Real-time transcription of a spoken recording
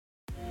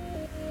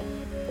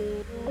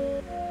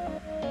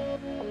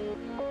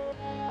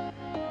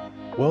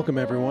Welcome,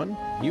 everyone.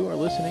 You are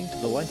listening to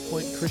the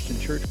LifePoint Christian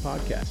Church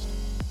podcast.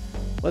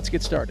 Let's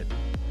get started.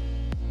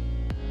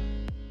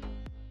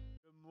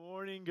 Good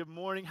morning, good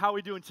morning. How are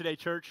we doing today,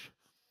 church?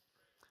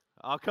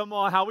 Oh, come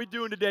on. How are we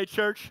doing today,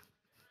 church?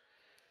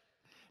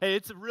 Hey,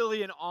 it's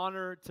really an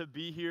honor to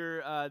be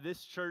here.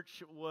 This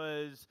church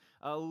was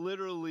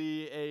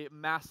literally a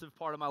massive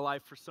part of my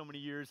life for so many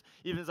years.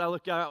 Even as I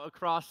look out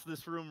across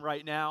this room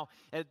right now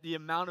at the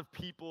amount of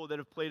people that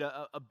have played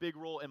a big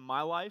role in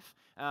my life.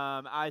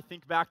 I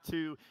think back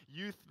to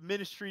youth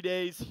ministry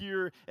days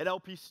here at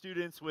LP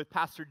Students with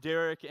Pastor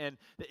Derek and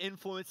the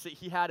influence that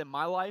he had in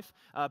my life.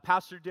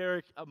 Pastor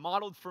Derek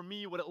modeled for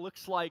me what it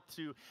looks like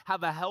to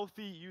have a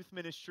healthy youth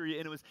ministry,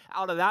 and it was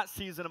out of that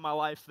season of my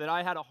life that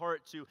I had a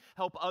heart to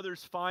help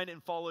others find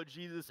and follow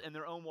Jesus in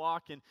their own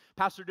walk. And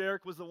Pastor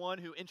Derek was the one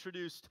who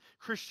introduced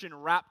Christian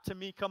rap to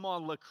me. Come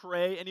on,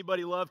 Lecrae.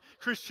 Anybody love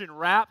Christian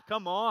rap?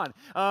 Come on.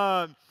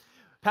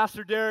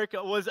 Pastor Derek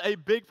was a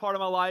big part of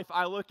my life.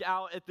 I look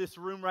out at this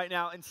room right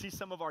now and see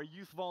some of our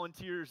youth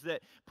volunteers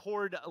that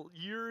poured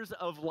years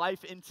of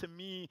life into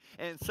me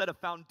and set a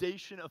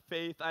foundation of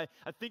faith. I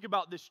think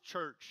about this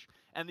church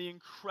and the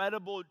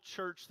incredible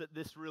church that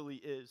this really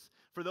is.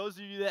 For those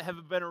of you that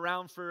have been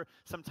around for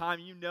some time,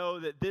 you know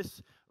that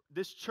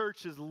this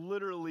church is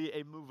literally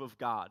a move of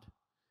God.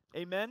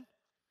 Amen?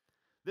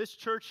 This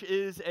church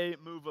is a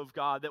move of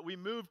God. That we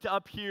moved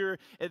up here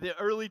in the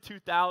early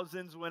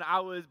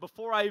 2000s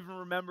before I even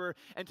remember,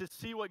 and to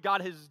see what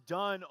God has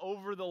done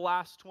over the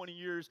last 20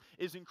 years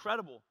is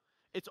incredible.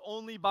 It's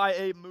only by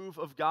a move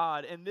of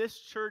God. And this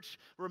church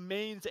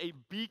remains a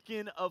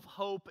beacon of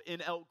hope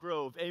in Elk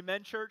Grove.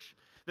 Amen, church?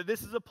 That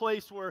this is a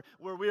place where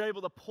we're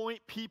able to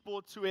point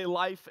people to a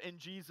life in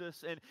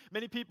Jesus. And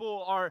many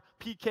people are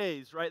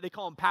PKs, right? They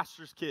call them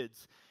pastor's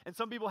kids. And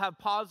some people have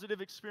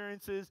positive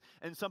experiences,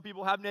 and some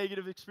people have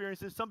negative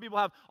experiences. Some people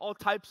have all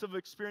types of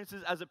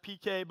experiences as a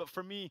PK, but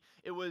for me,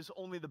 it was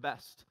only the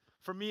best.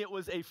 For me, it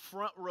was a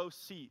front row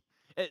seat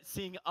at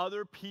seeing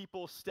other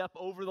people step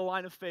over the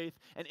line of faith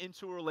and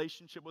into a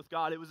relationship with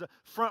God. It was a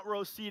front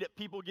row seat at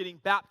people getting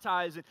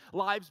baptized and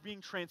lives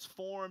being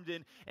transformed.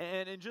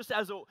 And just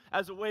as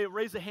a way,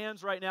 raise the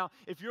hands right now.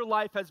 If your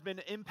life has been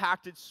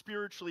impacted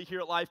spiritually here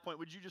at LifePoint,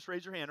 would you just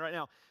raise your hand right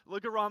now?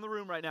 Look around the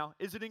room right now.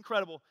 Is it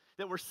incredible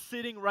that we're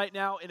sitting right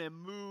now in a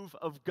move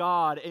of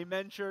God?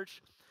 Amen,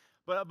 church?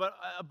 But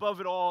above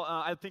it all,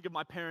 I think of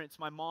my parents,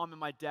 my mom and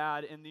my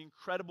dad, and the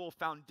incredible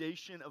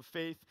foundation of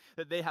faith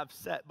that they have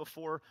set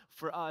before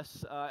for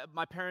us.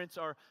 My parents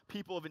are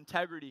people of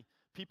integrity,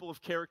 people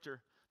of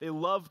character. They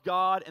love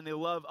God and they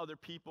love other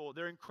people.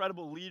 They're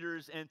incredible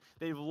leaders, and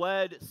they've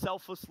led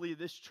selflessly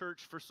this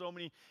church for so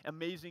many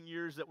amazing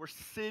years that we're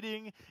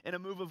sitting in a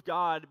move of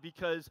God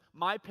because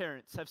my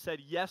parents have said,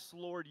 yes,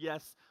 Lord,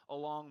 yes,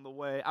 along the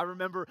way. I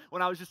remember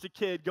when I was just a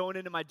kid going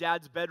into my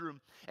dad's bedroom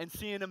and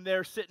seeing him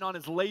there sitting on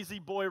his lazy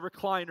boy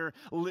recliner,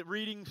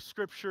 reading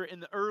scripture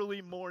in the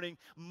early morning,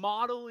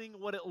 modeling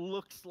what it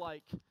looks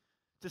like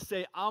to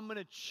say, I'm going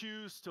to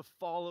choose to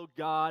follow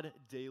God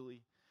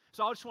daily.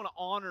 So I just want to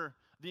honor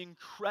the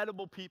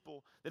incredible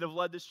people that have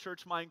led this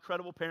church, my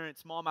incredible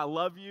parents. Mom, I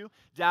love you.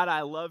 Dad,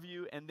 I love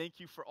you, and thank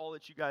you for all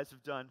that you guys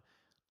have done.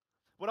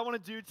 What I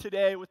want to do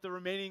today with the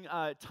remaining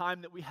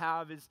time that we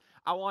have is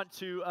I want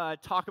to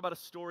talk about a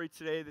story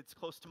today that's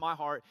close to my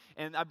heart,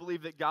 and I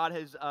believe that God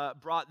has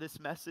brought this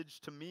message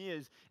to me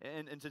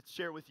and to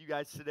share with you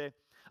guys today.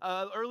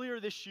 Earlier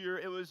this year,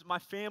 it was my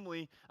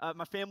family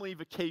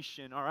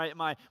vacation, all right?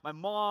 My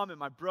mom and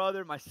my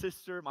brother, my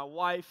sister, my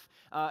wife,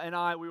 and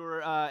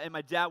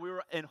my dad, we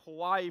were in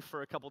Hawaii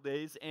for a couple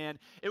days, and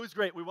it was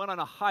great. We went on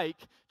a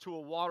hike to a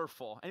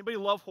waterfall. Anybody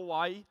love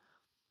Hawaii?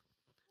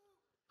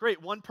 Great,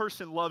 one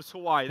person loves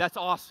Hawaii. That's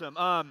awesome.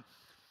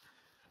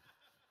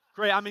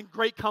 Great, I'm in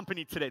great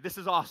company today. This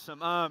is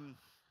awesome.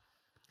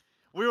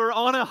 We were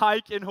on a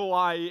hike in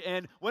Hawaii,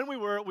 and when we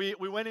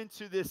went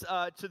into this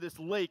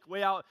lake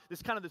way out,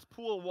 this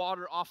pool of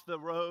water off the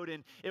road,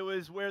 and it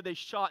was where they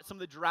shot some of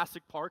the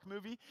Jurassic Park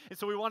movie. And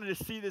so we wanted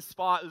to see this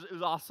spot. It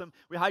was awesome.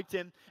 We hiked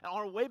in, and on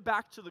our way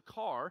back to the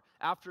car,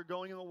 after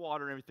going in the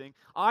water and everything,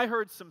 I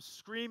heard some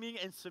screaming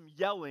and some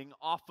yelling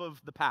off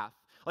of the path.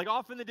 Like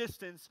off in the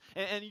distance,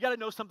 and you got to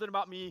know something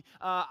about me.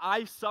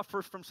 I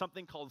suffer from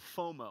something called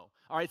FOMO. All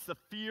right, it's the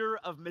fear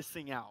of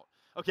missing out.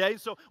 Okay,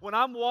 so when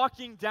I'm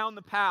walking down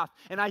the path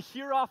and I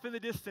hear off in the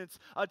distance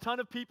a ton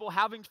of people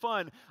having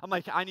fun, I'm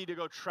like, I need to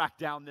go track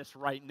down this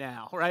right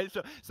now, right?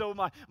 So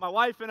my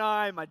wife and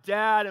I, my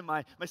dad and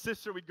my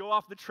sister, we'd go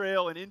off the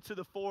trail and into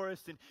the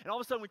forest, and all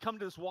of a sudden we come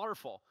to this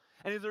waterfall.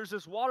 And there's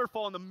this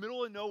waterfall in the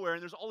middle of nowhere,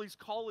 and there's all these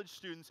college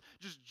students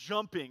just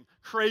jumping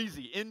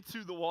crazy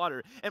into the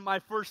water. And my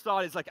first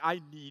thought is like,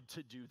 I need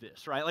to do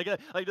this, right? Like it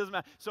doesn't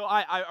matter. So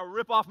I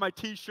rip off my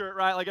T-shirt,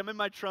 right? Like I'm in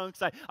my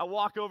trunks. I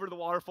walk over to the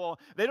waterfall.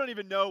 They don't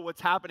even know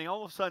what's happening.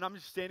 All of a sudden, I'm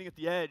just standing at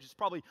the edge. It's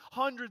probably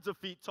hundreds of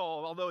feet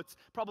tall, although it's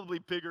probably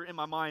bigger in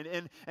my mind.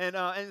 And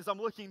as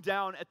I'm looking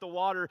down at the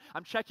water,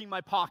 I'm checking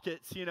my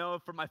pockets,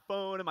 for my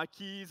phone and my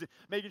keys, and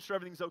making sure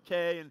everything's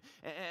okay.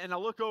 And I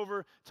look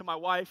over to my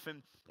wife,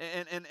 and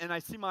I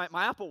see my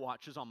Apple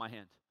Watch is on my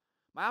hand.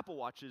 my Apple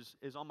Watch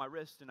is on my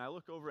wrist, and I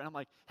look over and I'm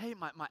like, hey,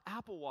 my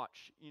Apple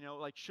Watch,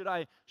 like, should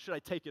I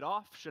take it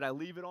off? Should I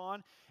leave it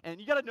on? And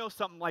you got to know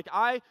something, like,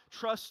 I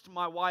trust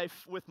my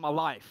wife with my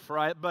life,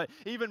 right? But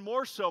even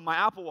more so, my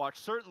Apple Watch,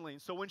 certainly.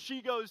 So when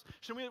she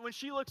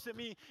looks at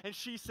me and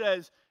she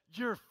says,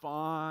 you're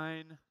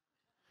fine.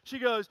 She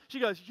goes,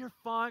 you're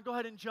fine, go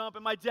ahead and jump.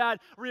 And my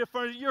dad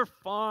reaffirmed, you're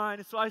fine.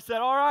 And so I said,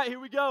 all right, here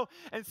we go.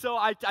 And so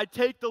I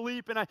take the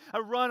leap, and I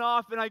run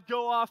off, and I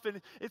go off,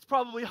 and it's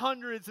probably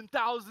hundreds and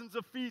thousands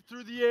of feet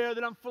through the air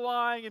that I'm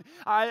flying, and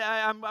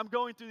I'm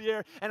going through the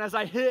air. And as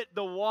I hit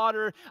the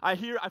water, I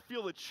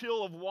feel the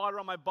chill of water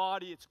on my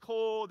body. It's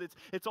cold,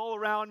 it's all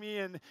around me,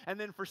 and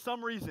then for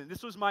some reason,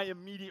 this was my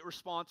immediate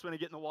response when I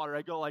get in the water.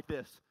 I go like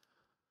this.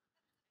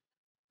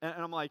 And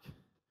I'm like,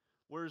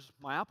 where's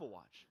my Apple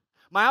Watch?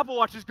 My Apple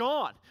Watch is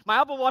gone. My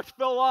Apple Watch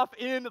fell off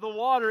into the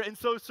water, and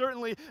so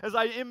certainly as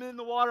I am in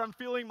the water, I'm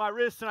feeling my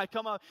wrists, and I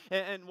come up,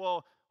 and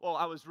well,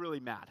 I was really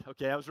mad,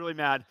 okay? I was really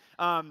mad.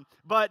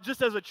 But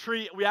just as a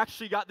treat, we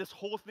actually got this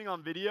whole thing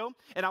on video,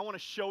 and I want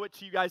to show it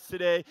to you guys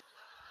today.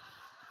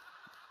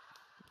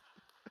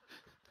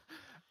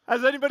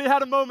 Has anybody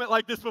had a moment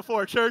like this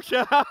before, church?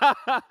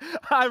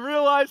 I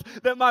realized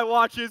that my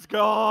watch is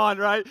gone,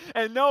 right?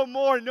 And no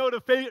more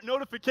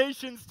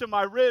notifications to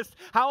my wrist.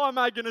 How am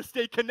I going to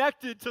stay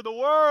connected to the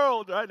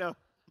world? Right now.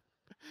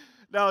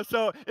 No,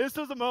 so this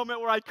was a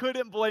moment where I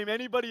couldn't blame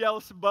anybody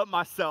else but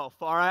myself,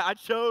 all right? I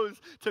chose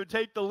to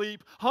take the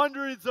leap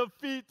hundreds of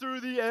feet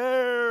through the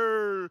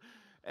air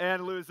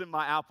and losing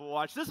my Apple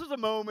Watch. This was a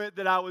moment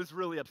that I was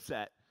really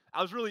upset.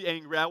 I was really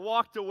angry. I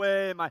walked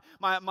away. My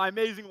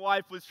amazing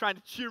wife was trying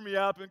to cheer me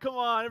up, and come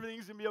on,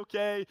 everything's going to be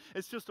okay.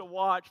 It's just a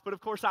watch. But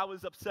of course, I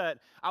was upset.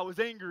 I was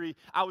angry.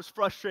 I was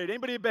frustrated.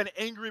 Anybody been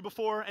angry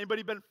before?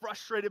 Anybody been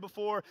frustrated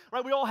before?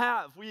 Right? We all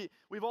have.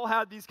 We've all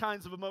had these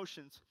kinds of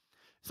emotions.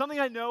 Something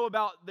I know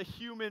about the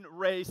human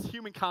race,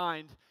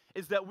 humankind,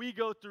 is that we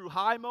go through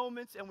high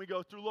moments and we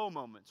go through low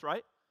moments,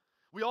 right?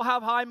 We all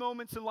have high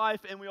moments in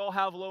life and we all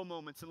have low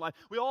moments in life.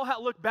 We all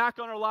look back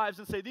on our lives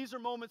and say, these are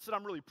moments that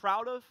I'm really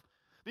proud of.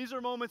 These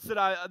are moments that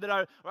I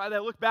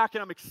look back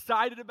and I'm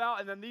excited about,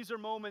 and then these are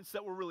moments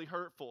that were really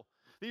hurtful.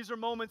 These are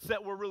moments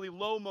that were really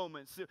low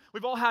moments.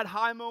 We've all had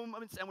high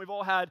moments and we've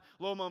all had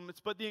low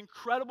moments, but the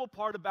incredible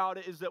part about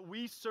it is that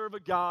we serve a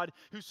God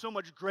who's so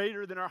much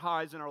greater than our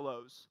highs and our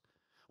lows.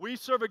 We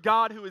serve a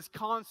God who is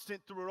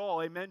constant through it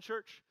all. Amen,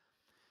 church?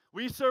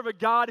 We serve a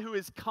God who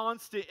is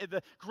constant in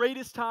the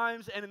greatest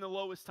times and in the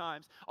lowest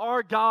times.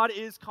 Our God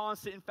is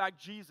constant. In fact,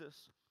 Jesus,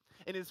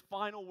 in his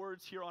final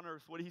words here on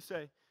earth, what did he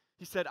say?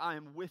 He said, I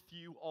am with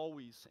you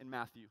always in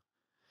Matthew.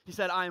 He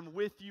said, I am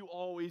with you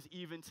always,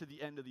 even to the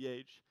end of the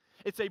age.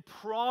 It's a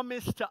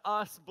promise to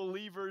us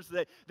believers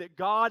that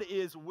God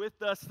is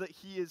with us, that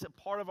he is a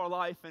part of our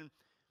life. And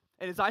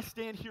as I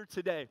stand here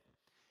today,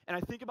 and I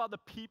think about the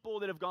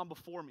people that have gone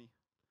before me,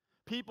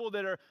 people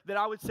that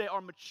I would say are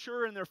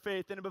mature in their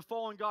faith and have been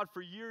following God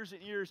for years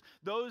and years,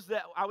 those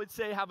that I would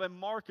say have a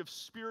mark of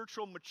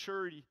spiritual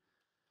maturity,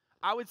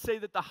 I would say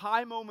that the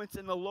high moments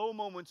and the low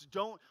moments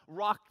don't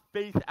rock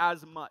faith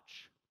as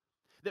much.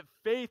 That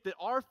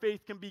our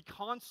faith can be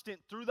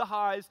constant through the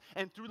highs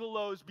and through the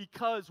lows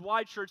because,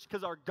 why, church?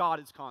 Because our God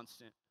is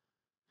constant.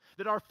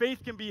 That our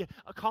faith can be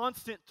a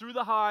constant through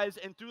the highs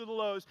and through the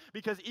lows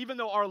because even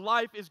though our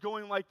life is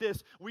going like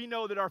this, we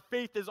know that our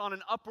faith is on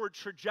an upward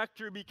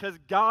trajectory because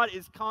God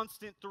is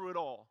constant through it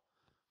all.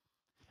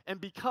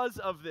 And because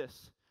of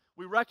this,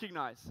 we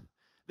recognize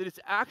that it's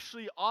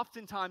actually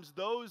oftentimes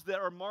those that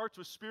are marked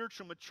with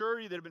spiritual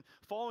maturity that have been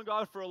following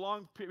God for a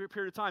long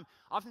period of time,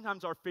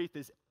 oftentimes our faith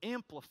is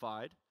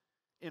amplified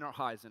in our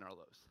highs and our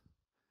lows.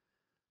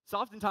 It's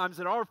oftentimes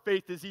that our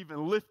faith is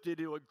even lifted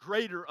to a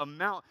greater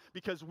amount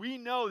because we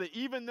know that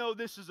even though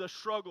this is a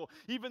struggle,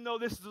 even though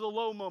this is a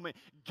low moment,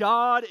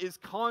 God is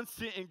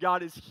constant and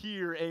God is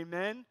here.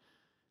 Amen?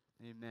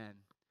 Amen.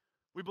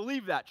 We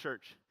believe that,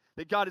 church,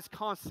 that God is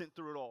constant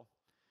through it all.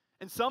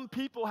 And some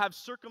people have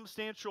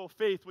circumstantial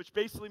faith, which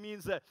basically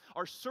means that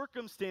our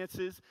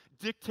circumstances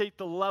dictate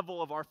the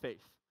level of our faith.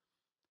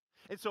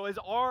 And so as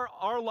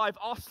our life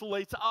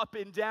oscillates up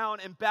and down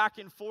and back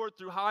and forth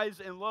through highs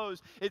and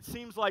lows, it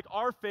seems like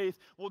our faith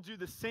will do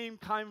the same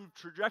kind of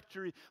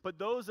trajectory. But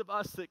those of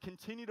us that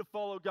continue to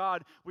follow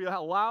God, we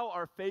allow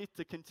our faith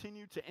to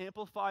continue to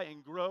amplify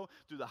and grow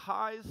through the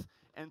highs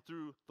and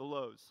through the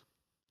lows.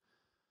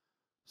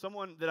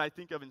 Someone that I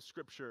think of in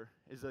Scripture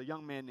is a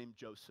young man named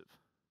Joseph.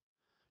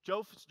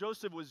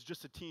 Joseph was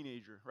just a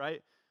teenager,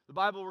 right? The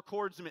Bible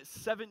records him at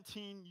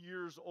 17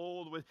 years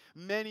old with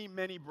many,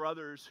 many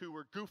brothers who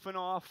were goofing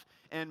off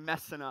and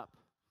messing up.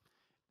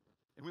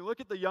 And we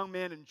look at the young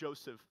man in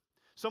Joseph,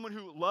 someone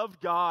who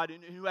loved God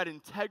and who had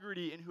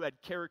integrity and who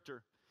had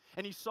character.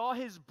 And he saw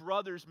his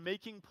brothers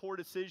making poor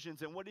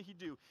decisions, and what did he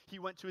do? He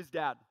went to his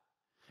dad.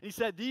 And he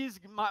said,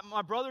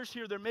 my brothers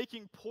here, they're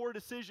making poor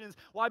decisions.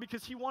 Why?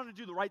 Because he wanted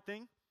to do the right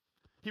thing.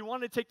 He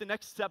wanted to take the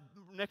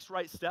next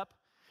right step.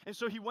 And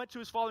so he went to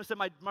his father and said,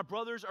 my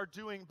brothers are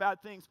doing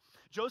bad things.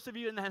 Joseph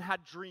even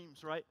had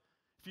dreams, right?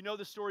 If you know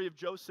the story of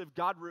Joseph,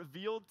 God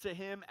revealed to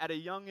him at a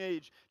young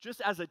age,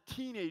 just as a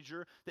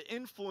teenager, the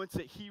influence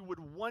that he would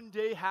one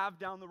day have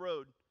down the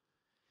road.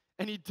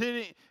 And he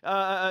didn't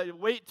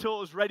wait till it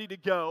was ready to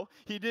go.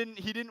 He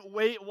didn't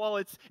wait while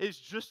it's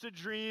just a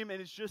dream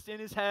and it's just in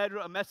his head,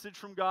 a message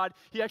from God.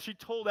 He actually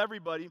told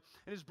everybody,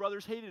 and his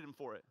brothers hated him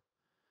for it.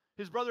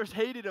 His brothers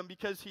hated him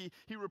because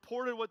he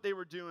reported what they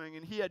were doing,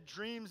 and he had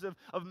dreams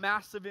of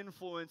massive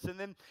influence. And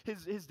then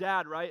his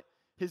dad, right?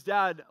 His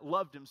dad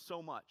loved him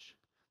so much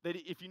that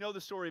if you know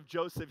the story of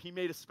Joseph, he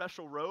made a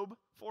special robe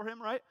for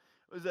him, right?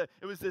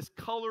 It was this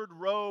colored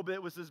robe.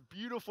 It was this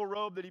beautiful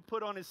robe that he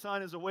put on his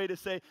son as a way to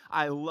say,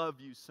 I love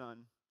you,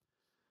 son.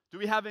 Do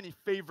we have any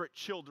favorite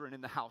children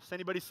in the house?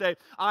 Anybody say,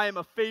 I am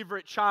a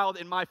favorite child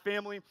in my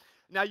family?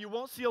 Now, you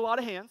won't see a lot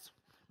of hands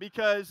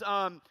because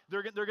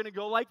they're going to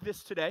go like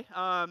this today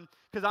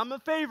because I'm a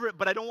favorite,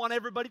 but I don't want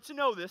everybody to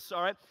know this,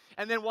 all right?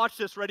 And then watch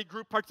this. Ready?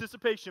 Group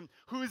participation.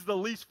 Who is the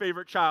least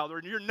favorite child?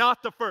 Or you're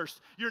not the first.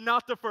 You're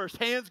not the first.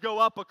 Hands go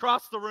up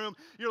across the room.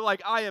 You're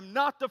like, I am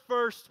not the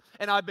first,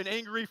 and I've been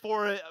angry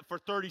for it for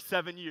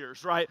 37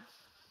 years, right?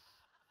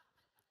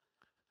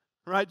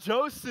 Right?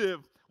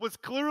 Joseph was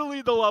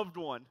clearly the loved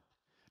one.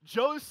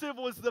 Joseph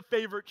was the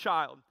favorite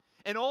child,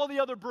 and all the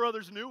other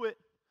brothers knew it.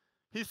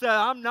 He said,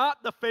 I'm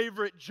not the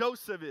favorite,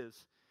 Joseph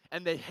is.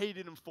 And they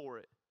hated him for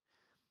it.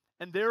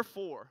 And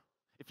therefore,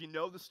 if you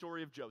know the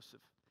story of Joseph,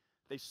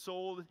 they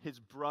sold his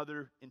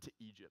brother into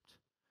Egypt.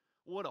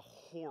 What a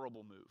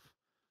horrible move.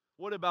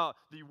 What about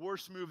the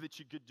worst move that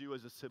you could do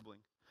as a sibling?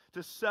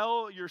 To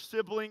sell your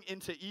sibling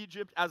into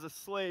Egypt as a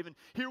slave. And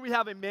here we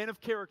have a man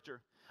of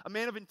character, a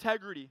man of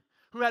integrity,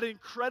 who had an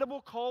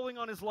incredible calling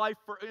on his life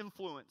for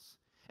influence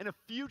and a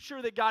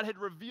future that God had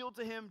revealed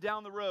to him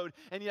down the road.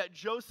 And yet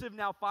Joseph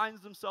now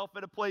finds himself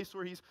at a place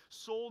where he's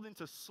sold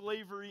into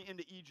slavery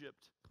into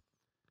Egypt.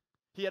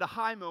 He had a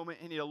high moment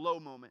and he had a low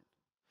moment.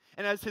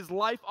 And as his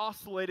life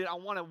oscillated, I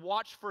want to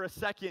watch for a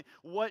second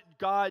what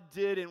God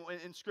did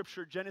in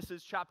Scripture.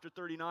 Genesis chapter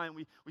 39,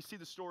 we see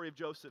the story of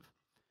Joseph.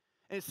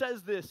 And it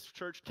says this,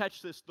 church,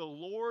 catch this. The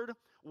Lord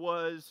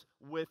was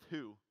with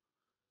who?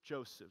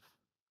 Joseph.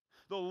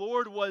 The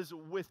Lord was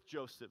with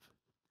Joseph.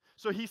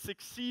 So he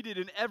succeeded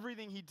in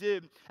everything he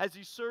did as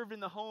he served in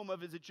the home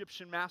of his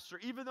Egyptian master.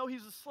 Even though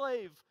he's a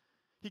slave,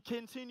 he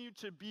continued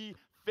to be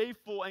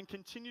faithful and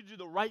continued to do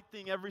the right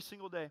thing every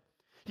single day.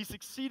 He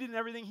succeeded in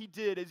everything he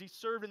did as he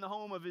served in the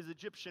home of his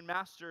Egyptian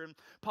master. And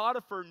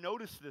Potiphar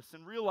noticed this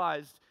and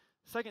realized,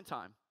 second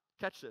time,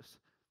 catch this,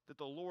 that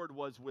the Lord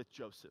was with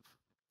Joseph,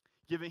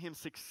 giving him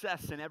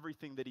success in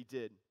everything that he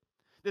did.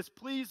 This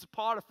pleased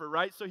Potiphar,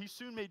 right? So he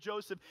soon made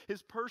Joseph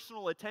his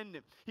personal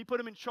attendant. He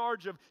put him in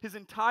charge of his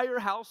entire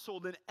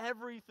household and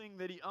everything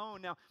that he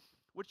owned. Now,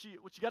 what you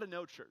got to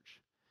know, church,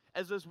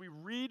 as we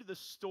read the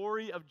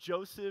story of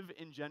Joseph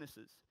in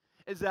Genesis,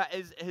 is that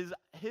as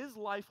his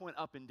life went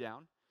up and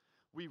down,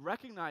 we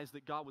recognize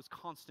that God was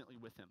constantly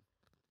with him.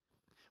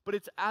 But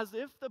it's as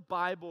if the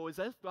Bible, as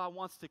if God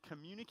wants to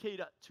communicate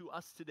to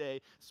us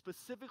today,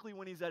 specifically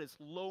when he's at his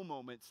low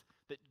moments,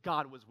 that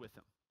God was with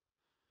him.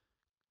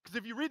 Because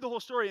if you read the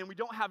whole story, and we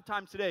don't have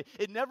time today,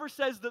 it never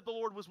says that the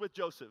Lord was with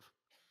Joseph.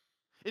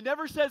 It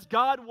never says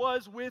God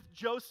was with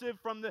Joseph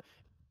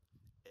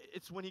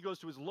it's when he goes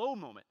to his low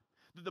moment.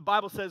 The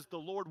Bible says the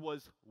Lord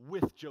was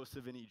with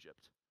Joseph in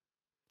Egypt.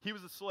 He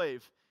was a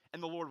slave,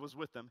 and the Lord was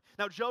with them.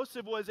 Now,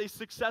 Joseph was a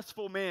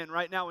successful man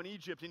right now in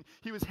Egypt, and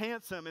he was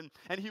handsome,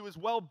 and he was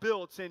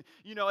well-built, and,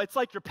 you know, it's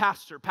like your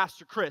pastor,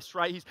 Pastor Chris,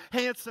 right? He's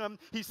handsome,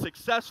 he's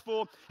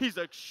successful, he's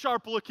a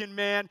sharp-looking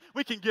man.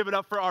 We can give it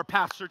up for our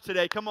pastor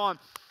today. Come on.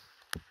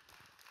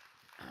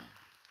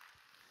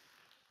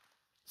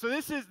 So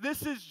this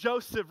is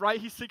Joseph, right?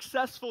 He's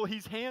successful,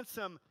 he's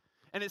handsome,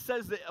 and it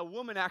says that a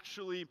woman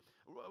actually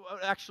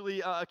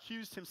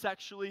accused him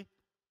sexually.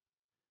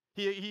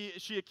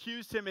 She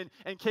accused him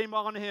and came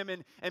on him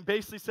and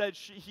basically said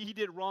he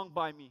did wrong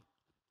by me.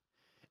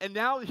 And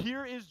now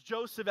here is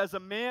Joseph as a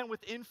man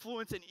with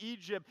influence in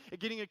Egypt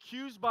getting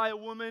accused by a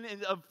woman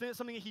of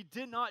something that he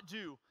did not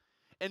do.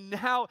 And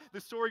now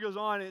the story goes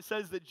on and it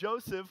says that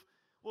Joseph,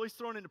 well, he's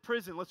thrown into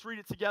prison. Let's read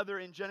it together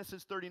in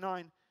Genesis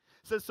 39.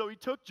 It says, so he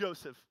took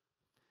Joseph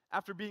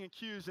after being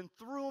accused and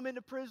threw him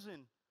into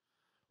prison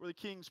where the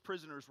king's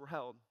prisoners were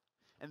held.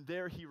 And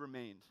there he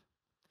remained.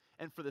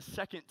 And for the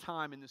second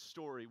time in this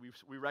story,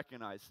 we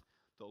recognize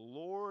the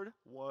Lord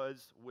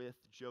was with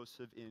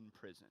Joseph in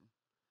prison.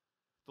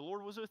 The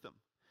Lord was with him.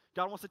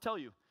 God wants to tell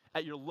you,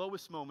 at your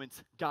lowest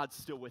moments, God's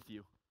still with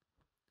you.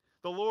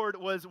 The Lord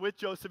was with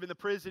Joseph in the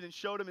prison and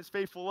showed him his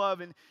faithful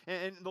love, and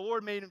the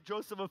Lord made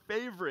Joseph a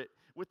favorite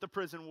with the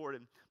prison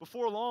warden.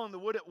 Before long, the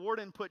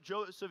warden put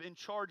Joseph in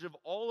charge of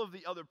all of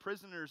the other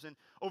prisoners and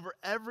over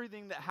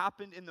everything that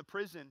happened in the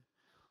prison.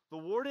 The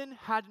warden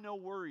had no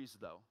worries,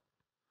 though,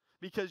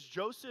 because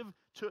Joseph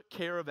took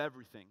care of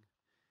everything.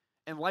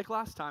 And like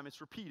last time, it's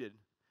repeated.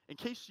 In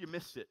case you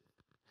missed it,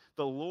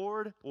 the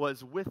Lord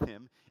was with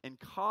him and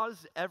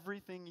caused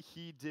everything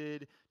he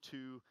did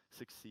to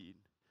succeed.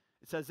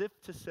 It's as if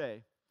to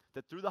say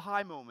that through the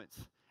high moments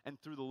and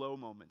through the low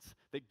moments.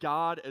 That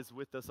God is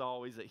with us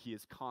always, that he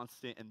is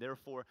constant, and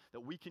therefore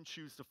that we can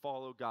choose to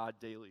follow God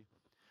daily.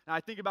 And I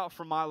think about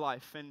for my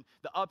life and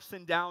the ups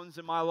and downs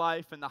in my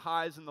life and the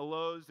highs and the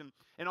lows.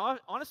 And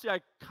honestly, I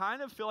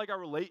kind of feel like I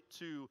relate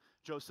to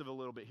Joseph a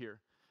little bit here.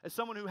 As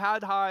someone who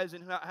had highs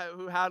and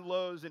who had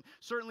lows, and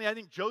certainly I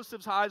think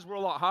Joseph's highs were a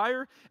lot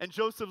higher and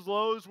Joseph's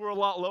lows were a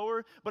lot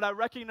lower, but I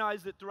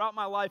recognize that throughout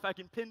my life I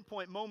can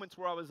pinpoint moments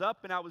where I was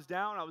up and I was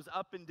down, I was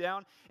up and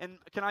down, and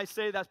can I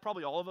say that's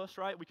probably all of us,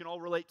 right? We can all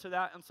relate to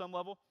that on some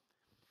level.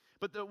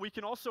 But we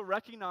can also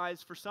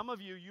recognize, for some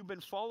of you, you've been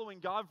following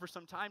God for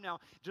some time now,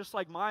 just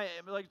like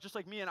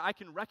me, and I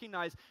can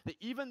recognize that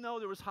even though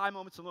there was high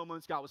moments and low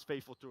moments, God was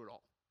faithful through it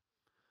all.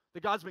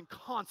 That God's been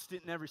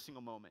constant in every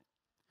single moment.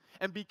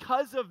 And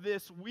because of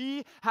this,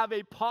 we have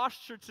a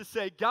posture to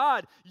say,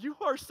 God, you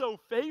are so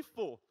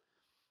faithful.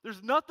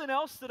 There's nothing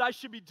else that I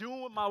should be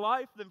doing with my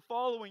life than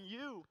following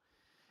you.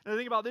 And I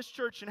think about this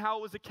church and how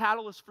it was a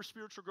catalyst for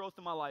spiritual growth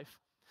in my life.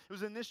 It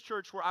was in this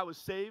church where I was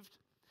saved,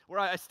 where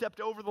I stepped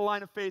over the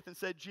line of faith and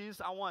said,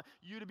 Jesus, I want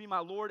you to be my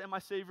Lord and my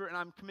Savior, and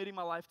I'm committing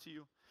my life to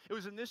you. It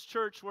was in this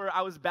church where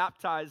I was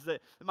baptized,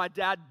 that my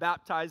dad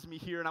baptized me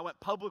here, and I went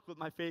public with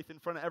my faith in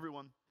front of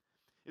everyone.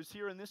 It was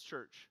here in this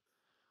church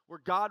where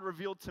God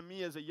revealed to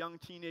me as a young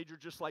teenager,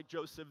 just like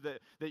Joseph,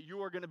 that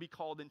you are going to be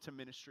called into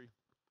ministry.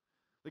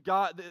 That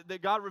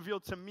God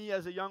revealed to me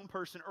as a young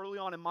person early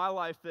on in my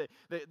life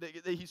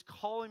that he's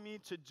calling me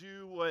to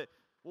do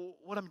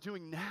what I'm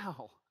doing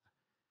now.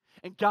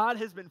 And God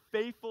has been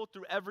faithful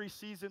through every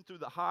season, through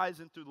the highs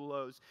and through the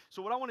lows.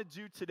 So what I want to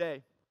do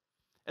today,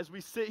 as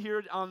we sit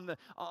here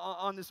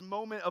on this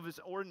moment of his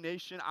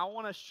ordination, I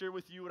want to share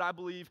with you what I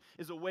believe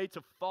is a way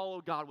to follow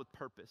God with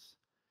purpose.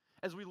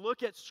 As we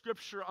look at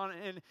Scripture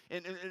and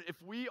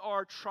if we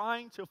are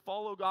trying to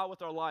follow God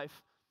with our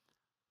life,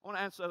 I want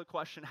to answer the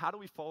question, how do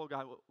we follow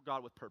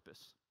God with purpose?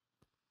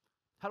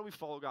 How do we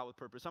follow God with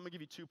purpose? I'm going to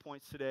give you 2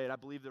 points today, and I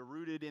believe they're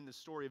rooted in the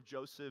story of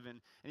Joseph,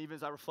 and even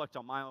as I reflect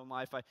on my own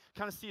life, I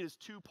kind of see it as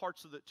two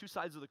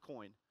sides of the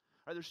coin.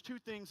 All right, there's two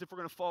things if we're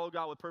going to follow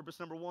God with purpose.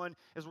 Number one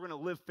is we're going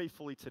to live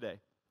faithfully today.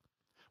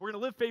 We're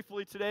going to live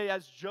faithfully today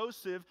as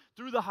Joseph,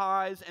 through the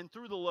highs and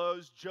through the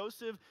lows,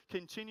 Joseph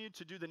continued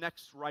to do the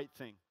next right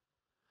thing.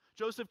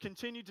 Joseph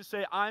continued to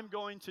say, I'm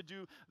going to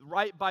do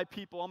right by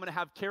people. I'm going to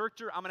have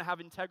character. I'm going to have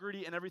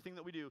integrity in everything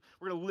that we do.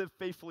 We're going to live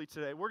faithfully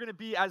today. We're going to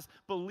be, as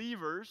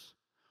believers,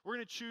 we're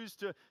going to choose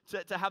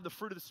to have the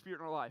fruit of the Spirit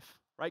in our life.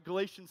 Right?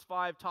 Galatians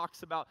 5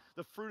 talks about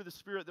the fruit of the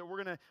Spirit, that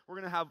we're going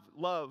to have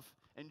love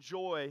and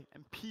joy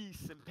and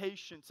peace and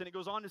patience. And it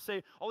goes on to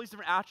say all these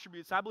different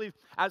attributes. I believe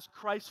as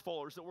Christ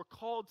followers that we're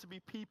called to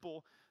be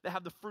people that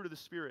have the fruit of the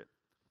Spirit.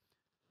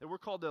 That we're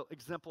called to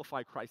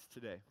exemplify Christ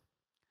today.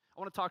 I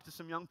want to talk to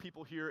some young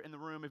people here in the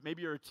room. If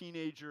maybe you're a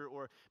teenager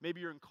or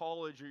maybe you're in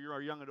college or you're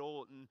a young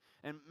adult.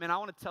 And man, I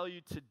want to tell you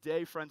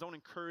today, friends, I want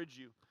to encourage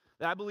you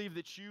that I believe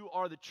that you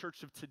are the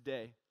church of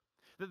today.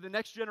 That the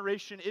next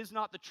generation is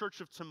not the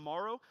church of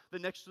tomorrow. The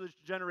next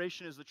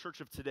generation is the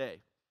church of today.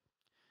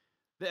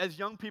 That as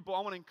young people, I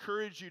want to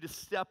encourage you to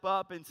step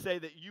up and say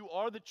that you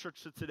are the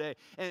church of today.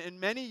 And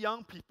many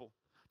young people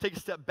take a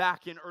step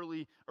back in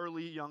early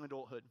young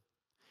adulthood.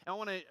 And I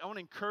want to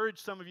encourage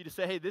some of you to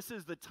say, hey, this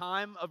is the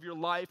time of your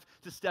life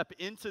to step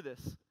into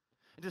this.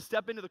 And to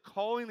step into the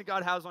calling that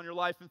God has on your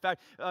life. In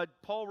fact,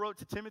 Paul wrote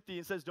to Timothy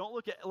and says,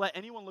 let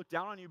anyone look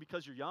down on you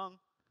because you're young.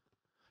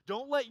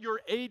 Don't let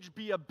your age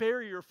be a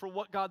barrier for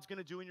what God's going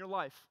to do in your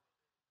life.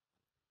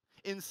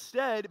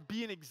 Instead,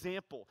 be an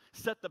example.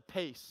 Set the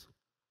pace.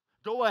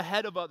 Go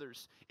ahead of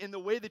others in the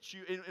way that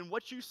in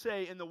what you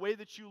say, in the way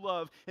that you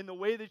love, in the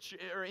way that you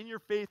are in your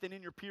faith and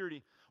in your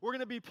purity. We're going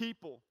to be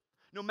people.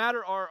 No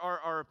matter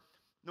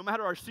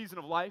our season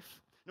of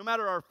life, no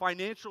matter our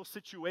financial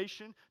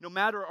situation, no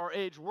matter our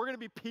age, we're going to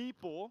be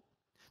people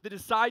that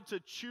decide to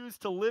choose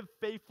to live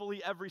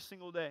faithfully every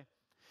single day.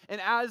 And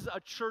as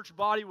a church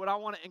body, what I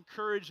want to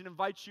encourage and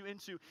invite you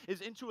into is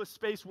into a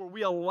space where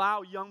we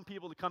allow young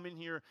people to come in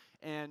here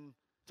and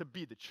to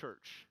be the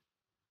church.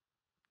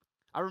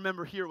 I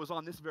remember here it was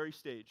on this very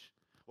stage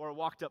where I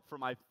walked up for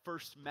my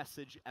first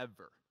message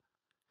ever.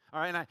 All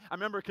right, and I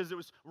remember because it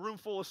was a room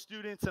full of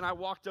students, and I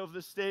walked over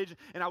the stage,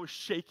 and I was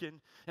shaking,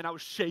 and I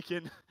was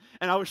shaking,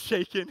 and I was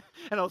shaking,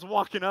 and I was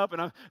walking up,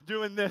 and I'm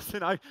doing this,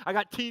 and I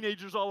got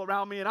teenagers all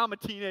around me, and I'm a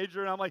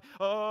teenager, and I'm like,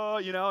 oh,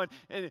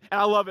 and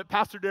I love it.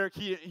 Pastor Derek,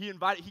 he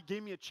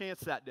gave me a chance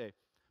that day,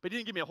 but he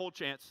didn't give me a whole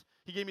chance.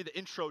 He gave me the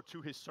intro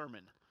to his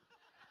sermon.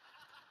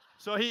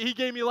 So he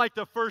gave me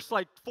the first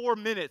 4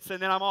 minutes,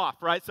 and then I'm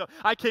off, right? So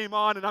I came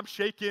on, and I'm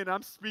shaking,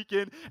 I'm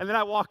speaking, and then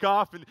I walk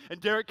off,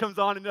 and Derek comes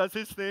on and does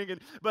his thing.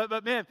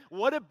 But man,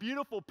 what a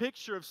beautiful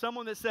picture of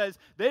someone that says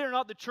they are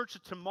not the church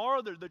of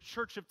tomorrow, they're the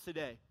church of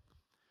today.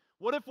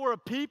 What if we're a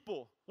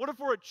people? What if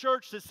we're a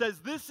church that says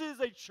this is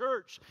a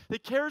church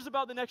that cares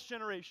about the next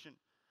generation?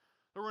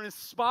 We're going to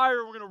inspire,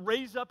 we're going to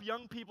raise up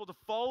young people to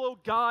follow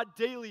God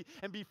daily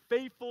and be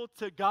faithful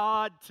to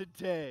God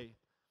today.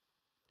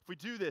 If we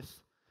do this,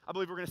 I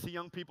believe we're going to see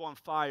young people on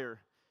fire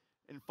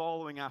in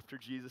following after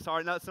Jesus. All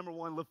right, that's number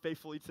one, live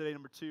faithfully today.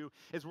 Number two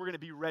is we're going to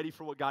be ready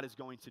for what God is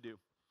going to do.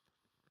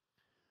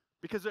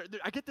 Because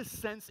I get this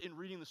sense in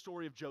reading the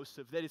story of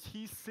Joseph that as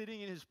he's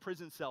sitting in his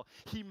prison cell,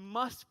 he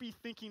must be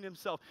thinking to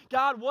himself,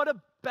 God, what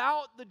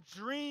about the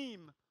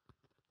dream?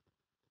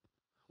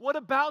 What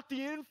about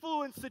the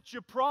influence that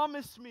you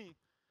promised me?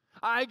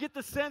 I get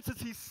the sense as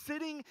he's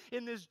sitting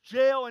in this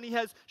jail and he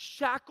has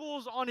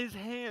shackles on his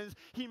hands,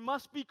 he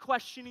must be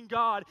questioning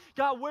God.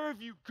 God, where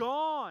have you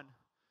gone?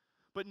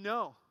 But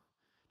no,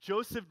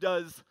 Joseph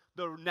does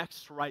the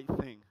next right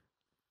thing.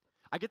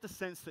 I get the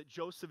sense that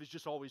Joseph is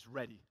just always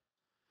ready.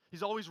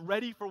 He's always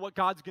ready for what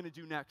God's going to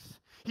do next.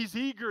 He's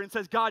eager and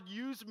says, God,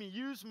 use me,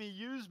 use me,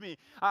 use me.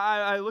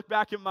 I look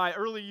back at my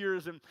early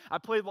years and I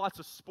played lots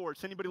of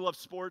sports. Anybody love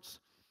sports?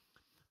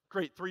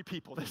 Great, 3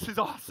 people. This is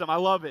awesome. I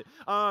love it.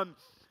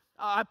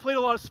 I played a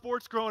lot of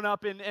sports growing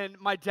up, and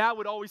my dad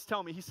would always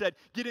tell me, he said,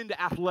 get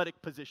into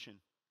athletic position.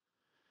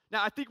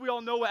 Now, I think we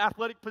all know what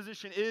athletic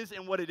position is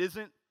and what it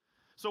isn't.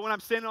 So when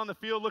I'm standing on the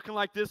field looking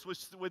like this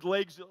with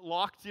legs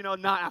locked,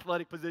 not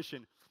athletic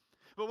position.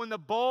 But when the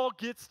ball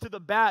gets to the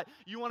bat,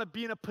 you want to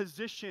be in a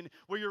position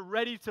where you're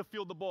ready to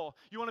field the ball.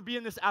 You want to be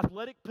in this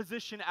athletic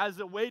position as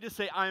a way to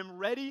say, I am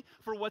ready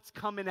for what's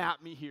coming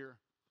at me here.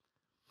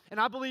 And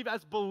I believe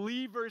as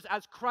believers,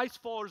 as Christ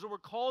followers, that we're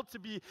called to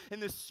be in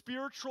this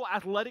spiritual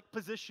athletic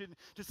position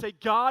to say,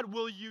 God,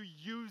 will you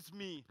use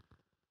me?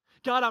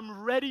 God,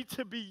 I'm ready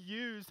to be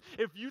used.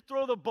 If you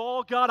throw the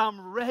ball, God,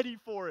 I'm ready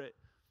for it.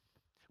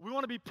 We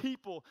want to be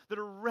people that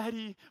are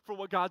ready for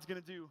what God's going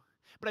to do.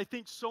 But I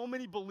think so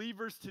many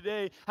believers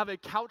today have a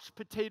couch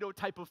potato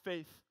type of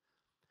faith,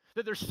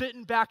 that they're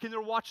sitting back and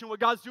they're watching what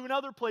God's doing in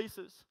other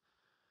places.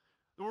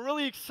 We're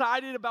really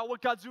excited about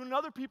what God's doing in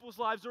other people's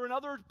lives or in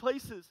other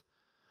places.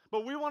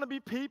 But we want to be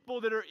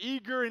people that are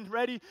eager and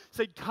ready,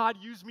 say, God,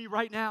 use me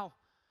right now.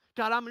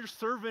 God, I'm your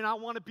servant. I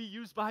want to be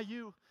used by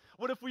you.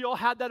 What if we all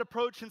had that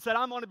approach and said,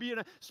 I want to be in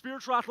a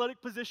spiritual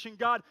athletic position.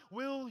 God,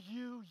 will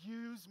you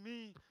use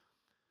me?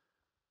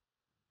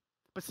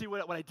 But see,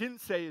 what I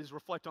didn't say is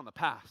reflect on the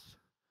past.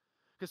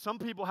 Because some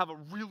people have a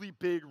really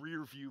big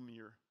rear view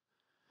mirror.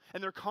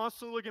 And they're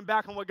constantly looking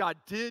back on what God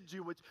did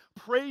do, which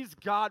praise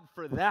God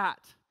for that.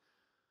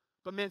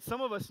 But man, some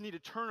of us need to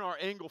turn our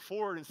angle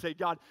forward and say,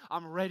 God,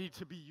 I'm ready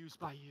to be used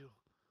by you.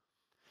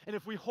 And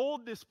if we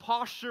hold this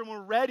posture and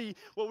we're ready,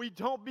 what we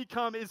don't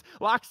become is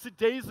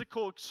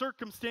lackadaisical,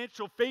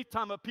 circumstantial faith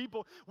time of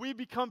people. We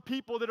become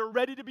people that are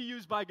ready to be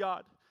used by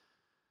God.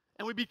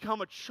 And we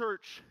become a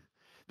church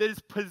that is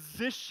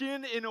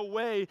positioned in a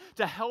way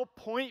to help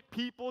point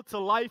people to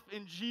life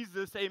in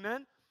Jesus.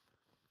 Amen?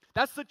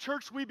 That's the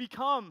church we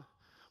become.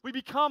 We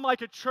become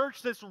like a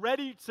church that's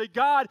ready to say,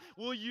 God,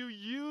 will you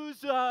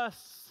use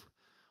us?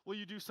 Will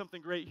you do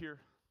something great here?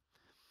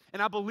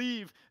 And I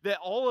believe that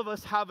all of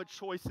us have a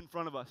choice in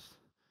front of us,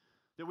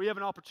 that we have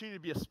an opportunity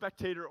to be a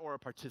spectator or a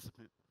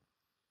participant.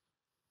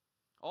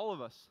 All of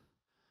us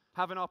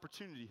have an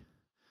opportunity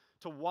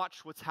to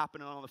watch what's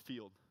happening on the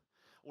field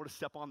or to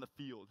step on the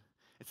field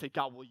and say,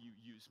 God, will you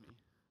use me?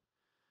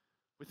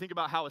 We think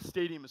about how a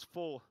stadium is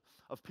full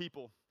of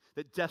people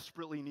that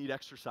desperately need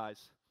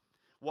exercise,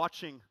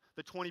 watching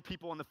the 20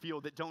 people on the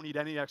field that don't need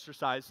any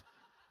exercise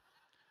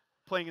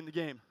playing in the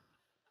game.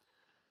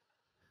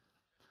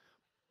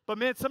 But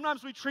man,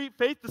 sometimes we treat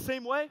faith the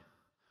same way.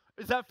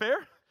 Is that fair?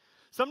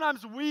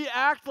 Sometimes we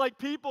act like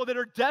people that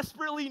are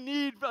desperately in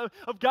need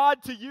of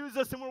God to use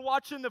us, and we're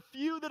watching the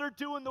few that are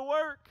doing the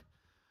work.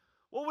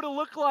 What would it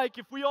look like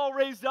if we all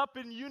raised up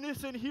in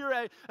unison here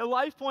at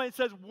Life Point and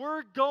says,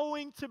 we're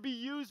going to be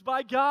used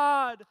by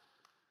God,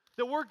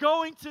 that we're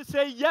going to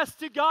say yes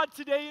to God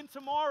today and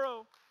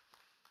tomorrow?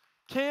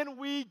 Can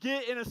we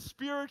get in a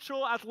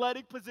spiritual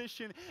athletic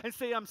position and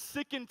say, I'm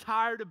sick and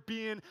tired of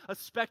being a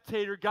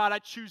spectator. God, I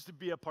choose to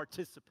be a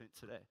participant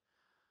today.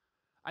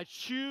 I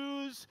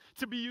choose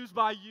to be used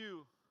by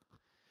you.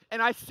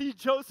 And I see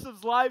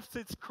Joseph's life,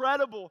 it's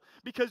credible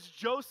because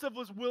Joseph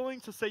was willing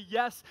to say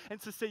yes and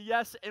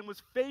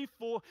was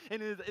faithful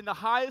in the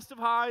highest of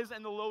highs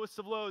and the lowest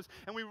of lows.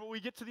 And we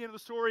get to the end of the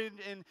story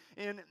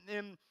in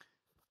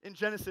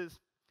Genesis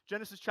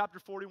chapter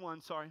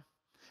 41,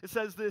 It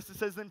says this,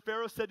 then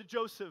Pharaoh said to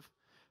Joseph,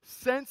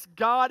 since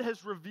God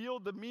has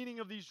revealed the meaning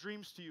of these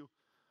dreams to you,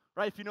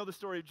 right? If you know the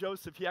story of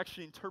Joseph, he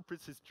actually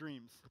interprets his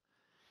dreams.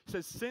 He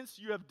says, since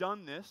you have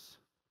done this,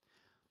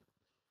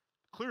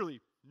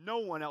 clearly no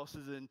one else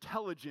is as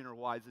intelligent or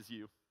wise as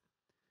you.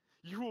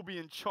 You will be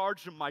in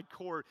charge of my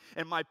court,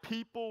 and my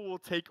people will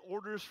take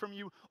orders from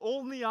you.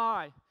 Only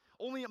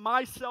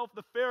myself,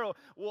 the Pharaoh,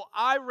 will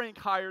I rank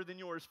higher than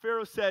yours.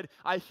 Pharaoh said,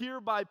 I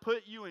hereby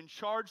put you in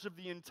charge of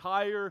the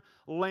entire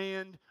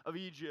land of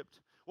Egypt.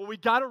 What we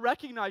got to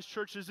recognize,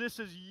 church, is this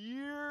is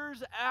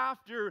years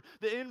after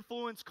the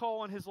influence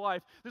call on his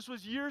life. This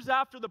was years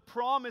after the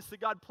promise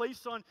that God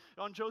placed on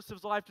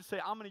Joseph's life to say,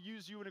 I'm going to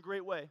use you in a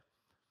great way.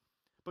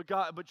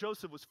 But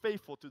Joseph was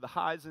faithful through the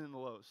highs and the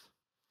lows.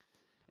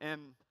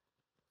 And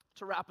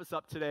to wrap us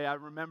up today, I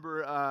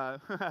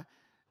remember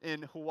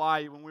in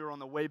Hawaii when we were on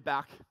the way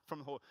back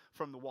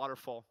from the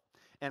waterfall.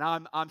 And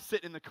I'm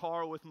sitting in the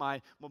car with my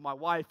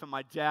wife and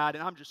my dad,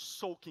 and I'm just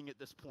sulking at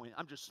this point.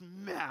 I'm just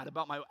mad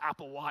about my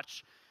Apple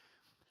Watch.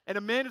 And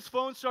Amanda's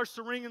phone starts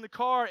to ring in the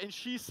car, and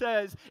she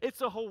says,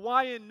 "It's a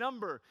Hawaiian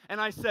number."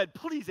 And I said,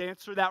 "Please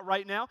answer that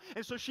right now."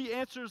 And so she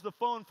answers the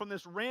phone from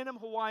this random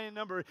Hawaiian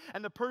number,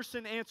 and the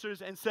person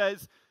answers and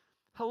says,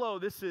 "Hello,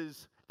 this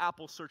is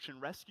Apple Search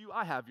and Rescue.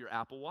 I have your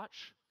Apple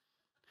Watch."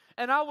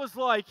 And I was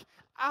like,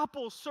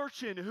 "Apple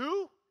Search and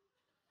who?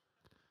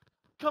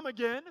 Come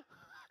again?"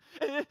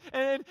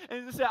 And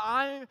they said,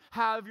 "I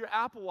have your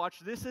Apple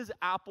Watch. This is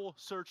Apple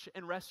Search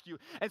and Rescue."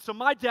 And so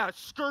my dad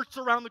skirts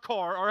around the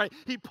car, all right?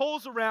 He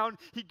pulls around,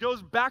 he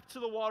goes back to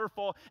the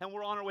waterfall, and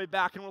we're on our way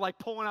back, and we're like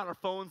pulling out our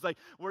phones, like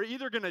we're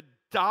either going to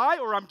die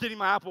or I'm getting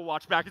my Apple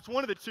Watch back. It's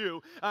one of the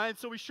two. And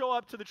so we show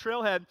up to the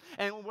trailhead,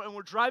 and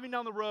we're driving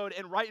down the road,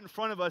 and right in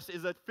front of us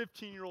is a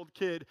 15-year-old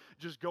kid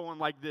just going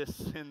like this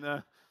in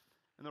the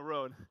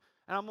road.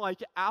 And I'm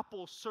like,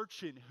 "Apple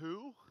searching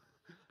who?"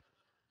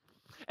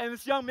 And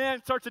this young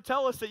man starts to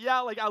tell us that,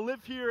 yeah, like I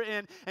live here,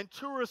 and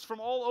tourists from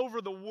all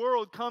over the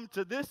world come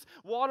to this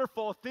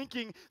waterfall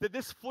thinking that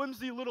this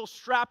flimsy little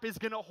strap is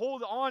going to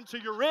hold on to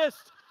your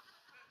wrist.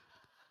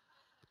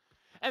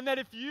 And that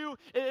if you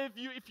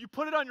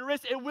put it on your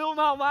wrist, it will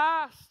not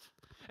last.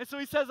 And so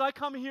he says, "I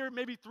come here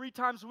maybe 3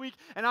 times a week,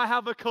 and I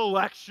have a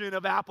collection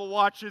of Apple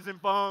Watches and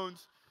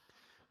phones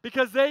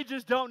because they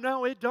just don't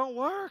know it don't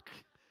work."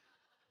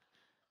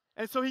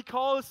 And so he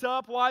calls us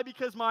up. Why?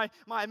 Because my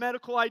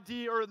medical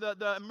ID or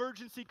the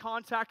emergency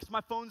contact is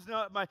my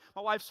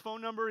wife's phone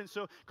number. And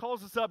so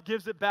calls us up,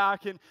 gives it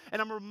back. And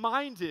I'm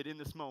reminded in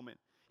this moment,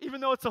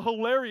 even though it's a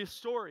hilarious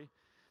story,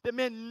 that,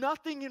 man,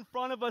 nothing in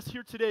front of us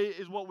here today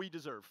is what we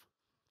deserve.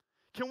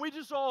 Can we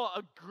just all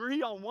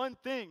agree on one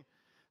thing?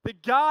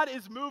 That God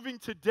is moving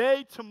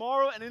today,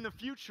 tomorrow, and in the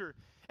future.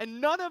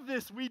 And none of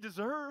this we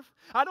deserve.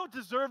 I don't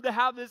deserve to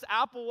have this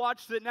Apple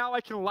Watch that now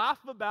I can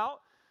laugh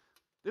about.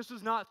 This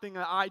was not a thing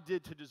that I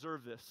did to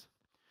deserve this.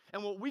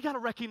 And what we got to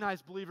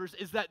recognize, believers,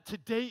 is that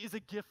today is a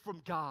gift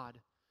from God.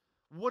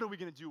 What are we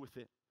going to do with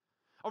it?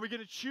 Are we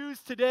going to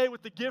choose today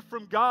with the gift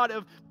from God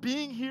of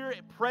being here,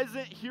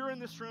 present here in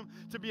this room,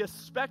 to be a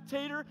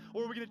spectator,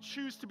 or are we going to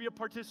choose to be a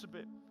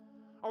participant?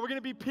 Are we going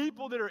to be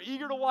people that are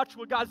eager to watch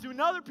what God's doing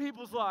in other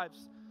people's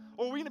lives?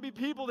 Or are we going to be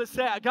people that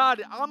say,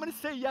 "God, I'm going to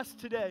say yes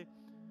today,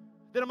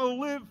 that I'm going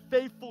to live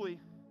faithfully,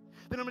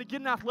 that I'm going to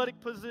get an athletic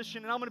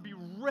position, and I'm going to be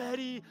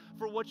ready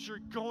for what you're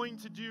going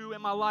to do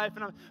in my life,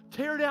 and I'm going to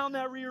tear down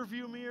that rear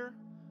view mirror"?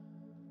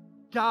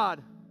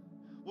 God,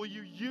 will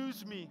you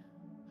use me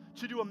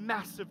to do a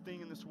massive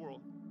thing in this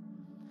world?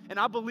 And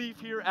I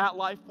believe here at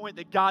LifePoint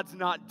that God's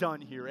not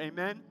done here,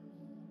 amen?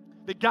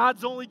 That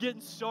God's only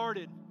getting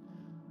started.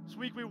 This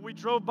week we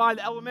drove by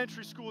the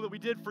elementary school that we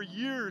did for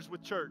years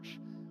with church,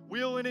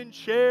 wheeling in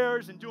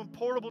chairs and doing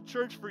portable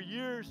church for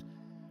years.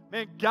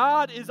 Man,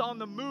 God is on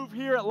the move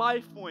here at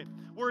LifePoint.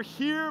 We're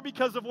here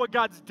because of what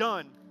God's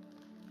done.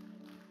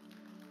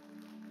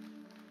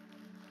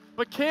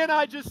 But can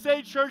I just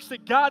say, church,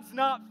 that God's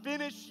not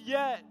finished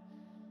yet?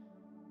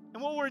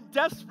 And what we're in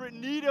desperate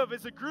need of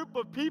is a group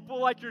of people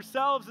like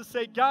yourselves to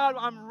say, "God,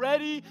 I'm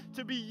ready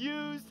to be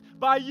used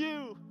by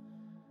you.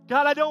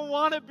 God, I don't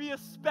want to be a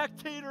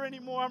spectator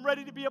anymore. I'm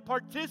ready to be a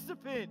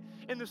participant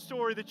in the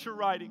story that you're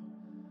writing.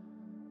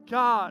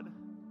 God,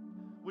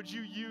 would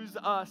you use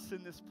us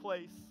in this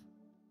place?"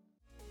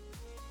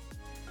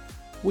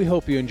 We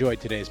hope you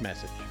enjoyed today's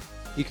message.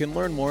 You can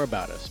learn more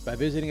about us by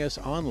visiting us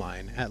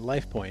online at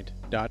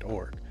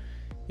lifepoint.org.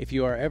 If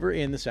you are ever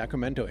in the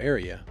Sacramento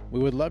area, we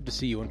would love to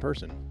see you in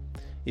person.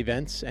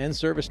 Events and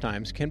service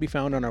times can be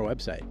found on our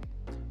website.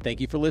 Thank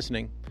you for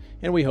listening,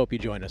 and we hope you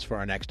join us for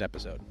our next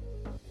episode.